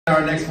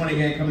Our next one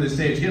again coming to the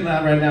stage. Get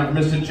loud right now for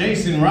Mr.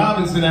 Jason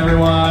Robinson,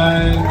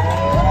 everyone.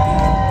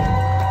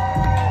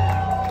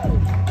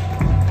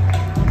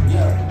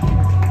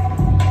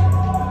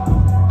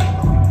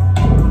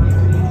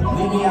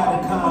 Leave me out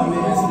of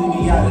comments, leave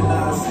me out of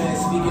nonsense,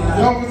 speaking out.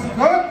 Yo, what's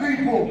good,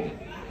 people?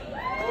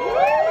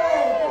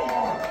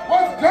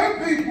 What's good,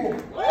 people?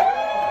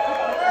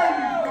 There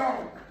you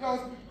go. Yo,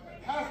 it's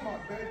past my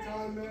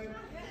bedtime, man.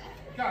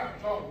 God,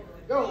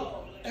 yo,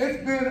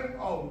 it's been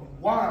a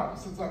while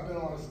since I've been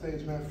on a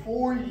stage, man.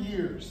 4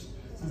 years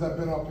since I've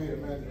been up here,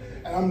 man.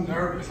 And I'm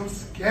nervous. I'm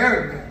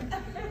scared, man.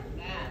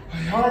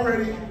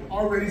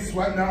 Already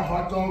sweating out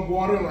hot dog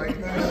water, like,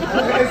 man.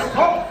 It's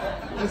tough.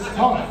 It's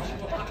tough.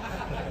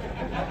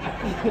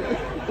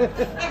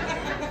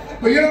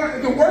 But you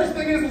know, the worst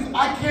thing is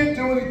I can't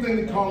do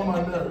anything to calm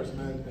my nerves,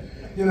 man.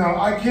 You know,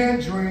 I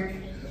can't drink.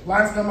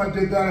 Last time I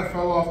did that, I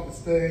fell off the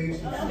stage.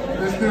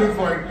 This dude's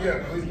like,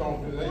 yeah, please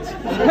don't do this. You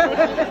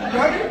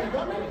got me?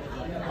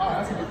 Oh,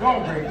 that's a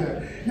dog right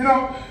there. You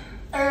know,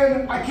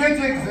 and I can't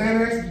take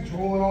Xanax, be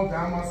drooling all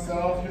down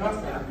myself. You know,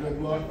 that's not a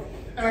good look.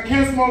 And I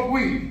can't smoke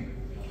weed.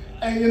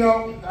 And you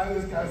know, now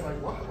this guy's like,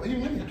 what do you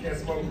mean you can't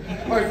smoke weed?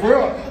 Like, for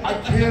real, I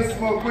can't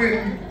smoke weed.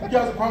 And you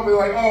guys are probably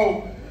like,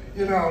 oh,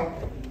 you know,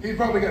 he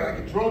probably got like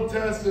a drug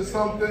test or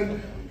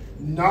something.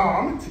 No,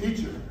 I'm a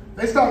teacher.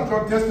 They stopped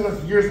drug testing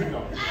us years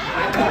ago. For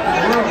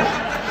real.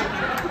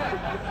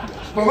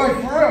 But like,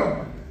 for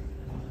real,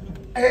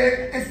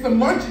 it's the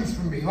munchies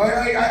for me. Like,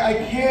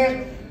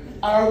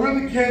 I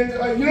really can't,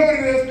 like, you know what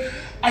it is?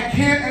 I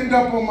can't end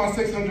up on my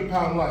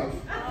 600-pound life,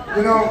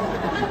 you know?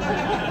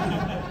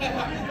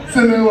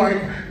 So they're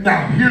like,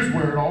 now here's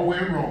where it all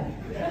went wrong.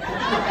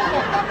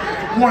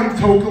 One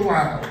toke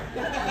allowed.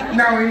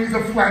 Now he needs a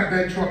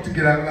flatbed truck to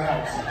get out of the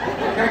house.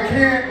 I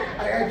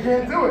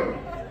can't do it.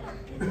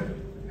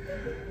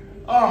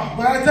 Oh,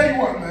 but I tell you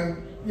what,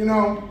 man, you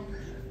know,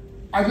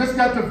 I just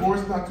got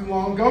divorced not too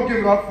long ago. Give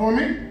it up for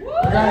me.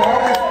 I got all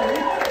that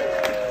space.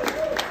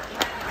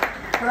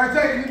 But I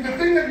tell you, the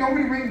thing that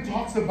nobody really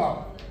talks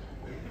about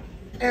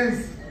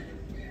is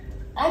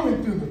I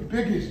went through the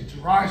biggest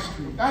dry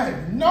streak. I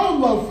had no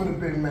love for the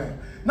big man.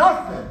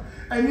 Nothing.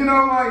 And you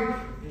know, like,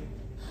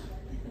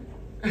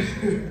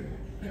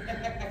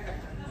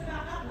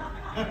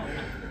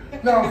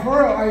 no, for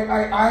real,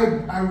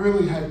 I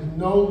really had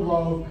no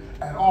love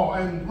at all.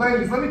 And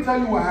ladies, let me tell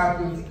you what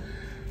happens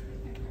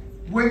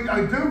when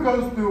a dude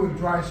goes through a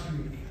dry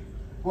streak.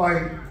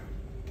 Like,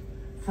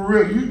 for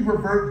real, you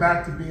revert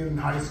back to being in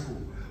high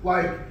school.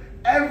 Like,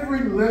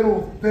 every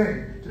little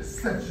thing just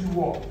sets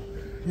you off,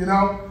 you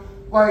know?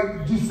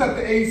 Like, you set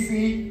the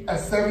AC at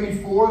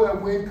 74,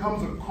 that wind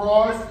comes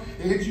across,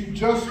 it hits you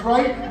just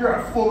right, you're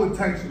at full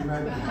attention,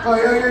 man.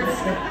 Like,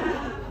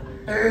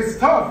 it's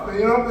tough,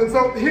 you know? And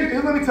so,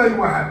 here, let me tell you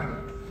what happened.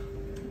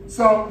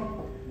 So,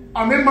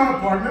 I'm in my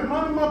apartment,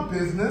 minding my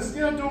business,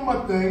 you know, doing my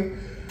thing.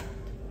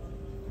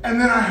 And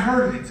then I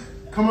heard it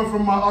coming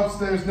from my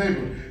upstairs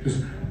neighbor.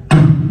 Just,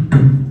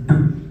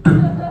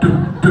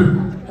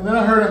 and then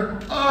I heard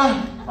it,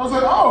 I was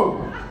like,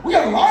 oh, we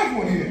got a live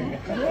one here,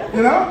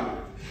 you know?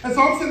 And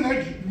so I'm sitting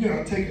there, you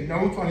know, taking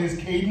notes on his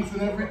cadence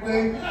and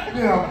everything,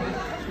 you know,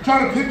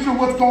 trying to picture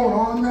what's going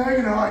on there,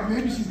 you know, like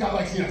maybe she's got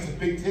like, you know, some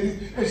big titties,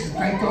 and she's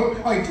bent over,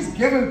 like just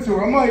giving it to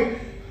her. I'm like,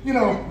 you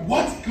know,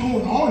 what's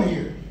going on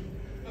here?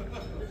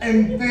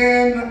 And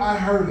then I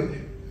heard it,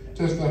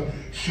 just a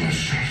shush,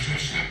 shush,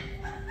 shush, shush.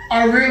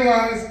 I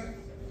realized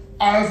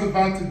I was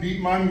about to beat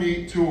my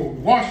meat to a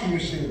washing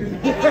machine.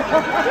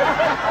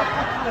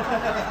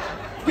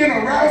 Getting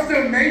aroused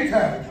in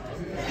Maytag,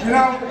 you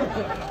know?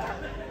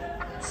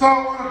 So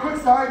on a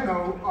quick side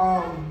note,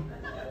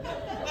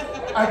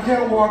 I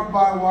can't walk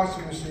by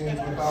washing machines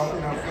without, you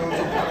know, feeling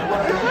some kind of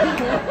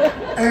way.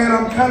 And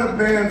I'm kind of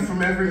banned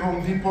from every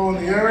Home Depot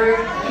in the area.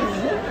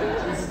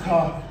 It's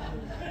tough.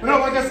 But no,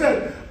 like I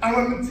said,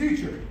 I'm a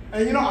teacher,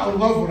 and you know, I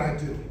love what I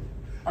do.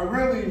 I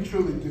really and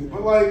truly do.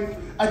 But like,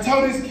 I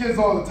tell these kids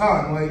all the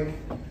time, like,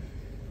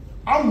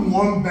 I'm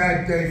one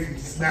bad day from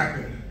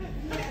snapping.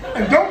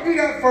 And don't be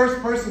that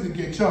first person to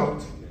get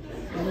choked.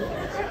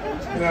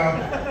 You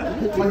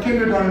know, my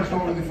kindergartners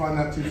don't really find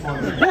that too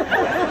funny.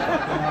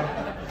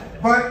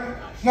 But,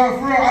 no,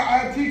 for real,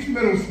 I teach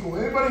middle school.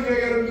 Anybody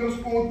here got a middle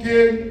school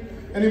kid?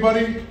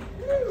 Anybody?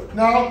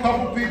 No, a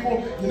couple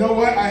people. You know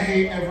what? I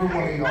hate every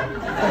one of y'all.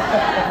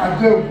 I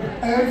do.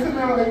 And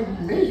they're like,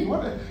 me?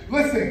 What?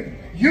 Listen,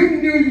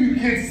 you knew you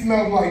kids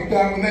smelled like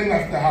that when they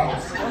left the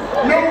house.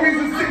 No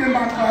reason sitting in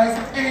my class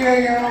at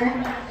 8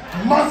 a.m.,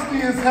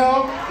 musty as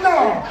hell.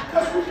 No,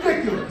 that's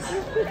ridiculous.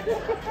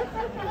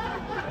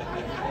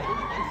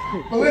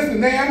 But listen,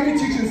 they had me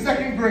teaching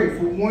second grade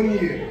for 1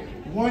 year.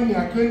 1 year,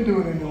 I couldn't do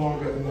it any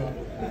longer than that.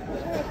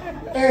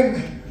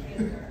 And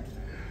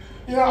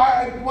you know,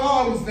 while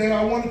I was there,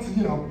 I wanted to,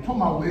 you know, put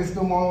my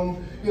wisdom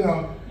on, you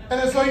know.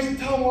 And so I used to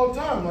tell them all the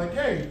time, like,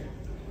 hey,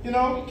 you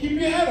know, keep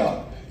your head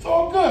up. It's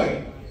all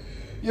good.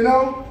 You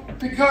know,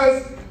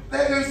 because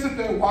they sit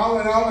there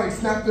wilding out, like,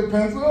 snap their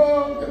pencil.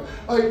 Oh,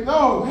 like,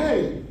 no,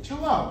 hey,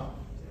 chill out.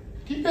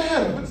 Keep your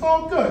head up. It's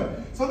all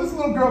good. So this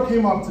little girl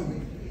came up to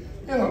me.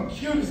 you know,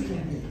 cute as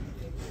can be.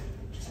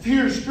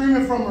 Tears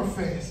streaming from her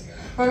face.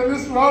 Like,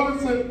 Miss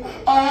Robinson,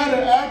 I had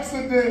an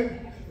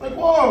accident. Like,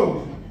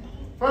 whoa.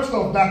 First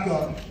off, back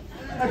up.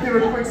 I give her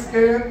a quick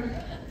scan.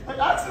 Like,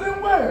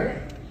 accident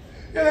where?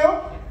 You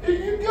know,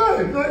 you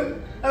good. Like,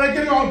 and I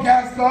get her all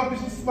gassed up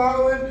and she's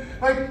smiling.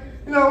 Like,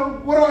 you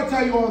know, what do I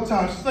tell you all the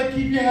time? She's like,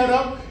 keep your head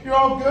up, you're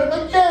all good.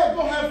 Like, yeah,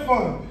 go have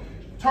fun.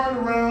 Turn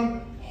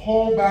around,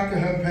 whole back of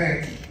her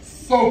pants,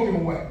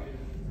 soaking wet.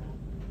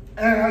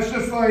 And I was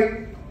just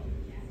like,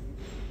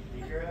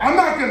 I'm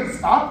not gonna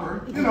stop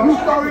her. You know,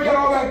 she's already got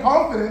all that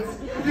confidence.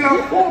 You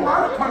know, who am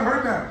I to cut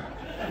her down?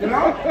 You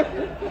know?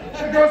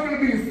 That girl's gonna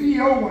be a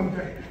CEO one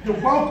day.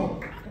 You're welcome.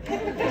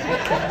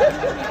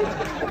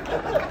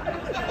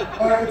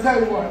 I tell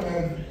you what,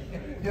 man.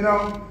 You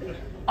know,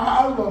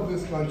 I love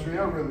this country.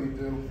 I really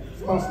do.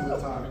 Most of the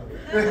time.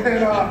 And,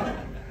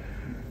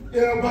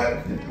 you know,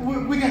 but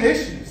we got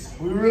issues.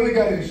 We really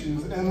got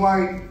issues. And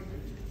like,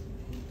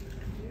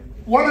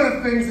 one of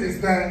the things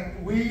is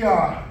that we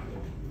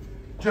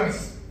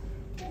just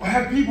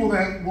have people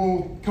that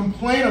will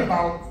complain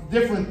about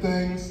different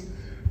things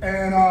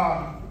and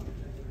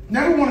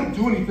never want to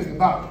do anything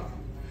about it.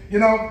 You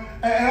know,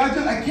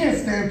 and I can't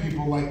stand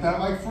people like that.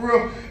 Like, for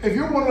real, if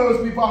you're one of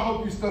those people, I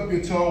hope you stub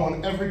your toe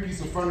on every piece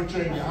of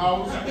furniture in your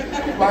house.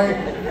 Like,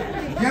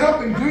 get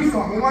up and do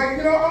something. Like,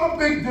 you know, I'm a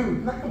big dude,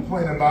 and I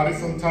complain about it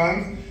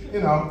sometimes,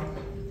 you know.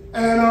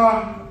 And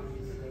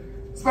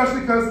especially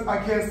because I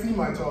can't see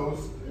my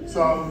toes.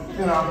 So,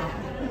 you know,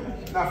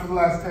 not for the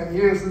last 10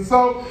 years. And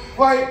so,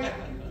 like,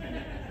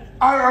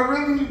 I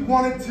really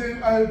got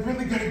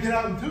to get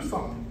out and do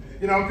something,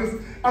 you know,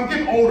 because I'm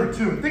getting older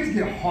too. And things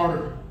get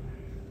harder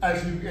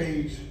as you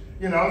age.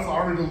 You know, it's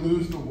harder to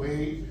lose the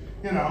weight,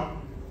 you know.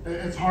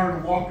 It's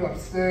harder to walk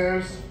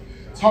upstairs.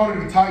 It's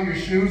harder to tie your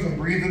shoes and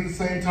breathe at the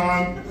same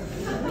time.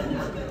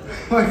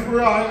 Like, for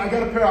real, I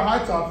got a pair of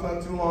high tops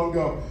not too long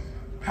ago.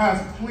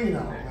 Passed clean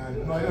out,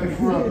 man. Like,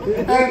 for real.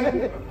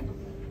 And,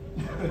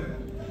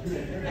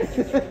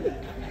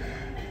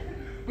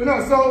 but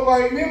no, so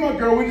like me and my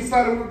girl, we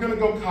decided we were gonna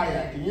go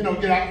kayaking, you know,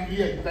 get out and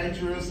be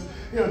adventurous,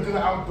 you know, do the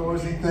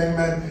outdoorsy thing,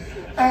 man.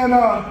 And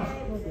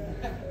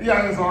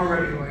yeah, it's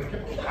already like,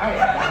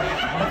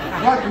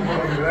 I can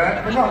go do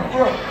that, but no,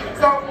 for real.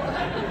 So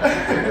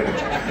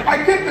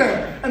I get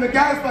there, and the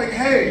guy's like,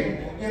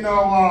 hey, you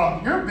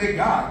know, you're a big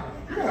guy.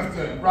 You're gonna have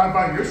to ride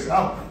by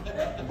yourself.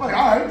 I'm like,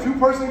 all right,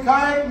 2-person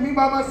kayak, me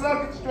by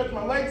myself, can stretch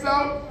my legs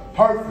out,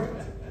 perfect.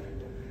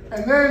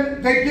 And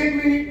then they give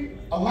me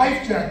a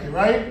life jacket,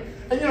 right?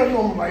 And you know,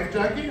 normal life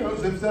jacket, you know,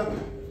 zips up.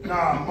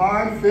 Nah,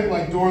 mine fit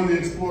like Dora the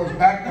Explorer's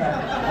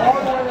backpack. All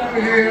the way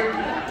over here.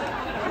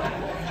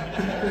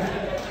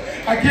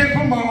 I can't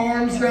put my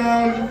arms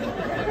down.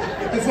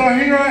 And so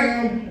here I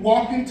am,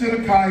 walking to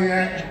the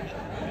kayak.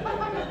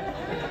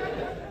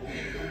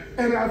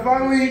 And I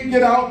finally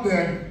get out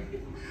there.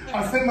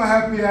 I sit my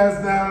happy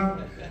ass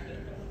down.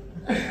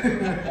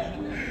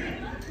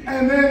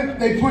 And then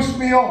they push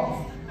me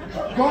off.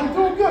 Going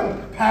through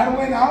good.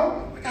 Paddling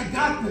out, like I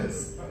got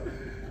this.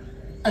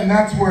 And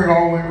that's where it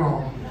all went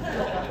wrong.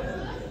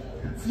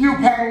 Few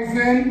paddles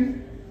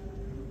in,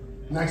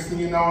 next thing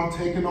you know, I'm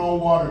taking on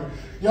water.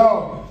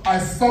 Yo, I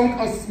sunk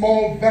a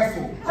small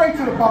vessel right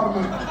to the bottom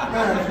of it,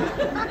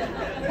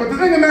 man. But the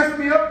thing that messed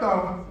me up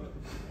though,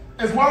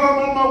 is while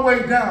I'm on my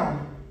way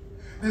down,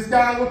 this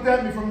guy looked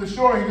at me from the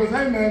shore, he goes,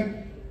 hey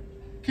man,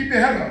 keep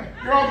your head up,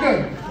 you're all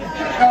good.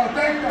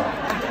 Thank you.